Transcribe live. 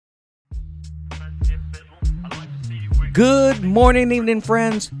Good morning, evening,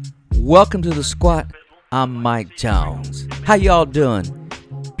 friends. Welcome to The Squat. I'm Mike Jones. How y'all doing?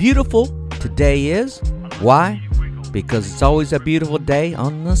 Beautiful today is. Why? Because it's always a beautiful day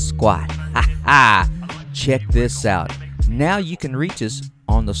on The Squat. Ha ha! Check this out. Now you can reach us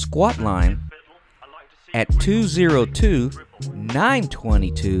on the Squat line at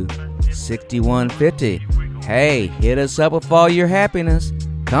 202-922-6150. Hey, hit us up with all your happiness.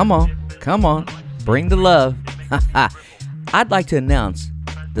 Come on. Bring the love. I'd like to announce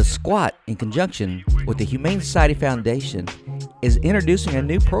The Squat, in conjunction with the Humane Society Foundation, is introducing a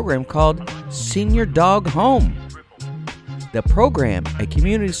new program called Senior Dog Home. The program, a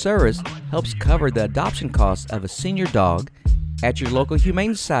community service, helps cover the adoption costs of a senior dog at your local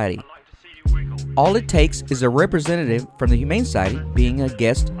Humane Society. All it takes is a representative from the Humane Society being a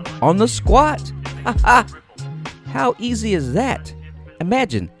guest on The Squat. How easy is that?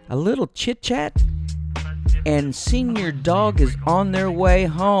 Imagine a little chit-chat and senior dog is on their way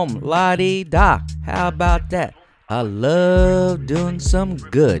home. La-dee-da. How about that? I love doing some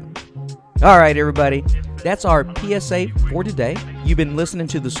good. All right, everybody. That's our PSA for today. You've been listening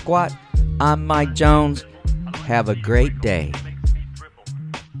to The Squat. I'm Mike Jones. Have a great day.